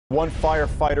One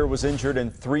firefighter was injured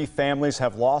and 3 families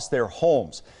have lost their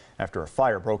homes after a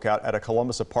fire broke out at a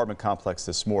Columbus apartment complex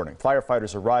this morning.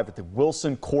 Firefighters arrived at the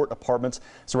Wilson Court Apartments.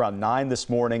 It's around 9 this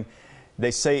morning.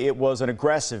 They say it was an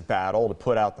aggressive battle to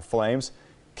put out the flames.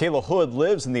 Kayla Hood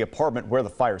lives in the apartment where the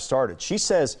fire started. She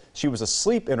says she was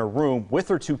asleep in her room with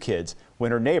her 2 kids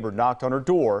when her neighbor knocked on her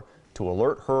door to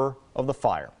alert her of the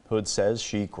fire. Hood says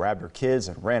she grabbed her kids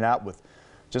and ran out with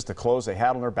just the clothes they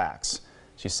had on their backs.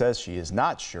 She says she is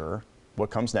not sure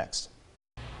what comes next.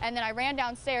 And then I ran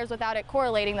downstairs without it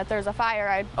correlating that there's a fire.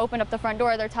 I opened up the front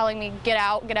door. They're telling me, get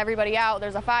out, get everybody out.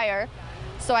 There's a fire.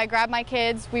 So I grabbed my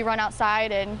kids. We run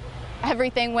outside and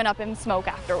everything went up in smoke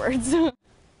afterwards.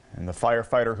 And the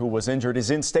firefighter who was injured is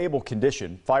in stable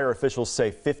condition. Fire officials say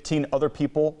 15 other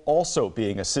people also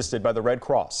being assisted by the Red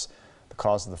Cross. The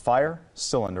cause of the fire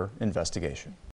still under investigation.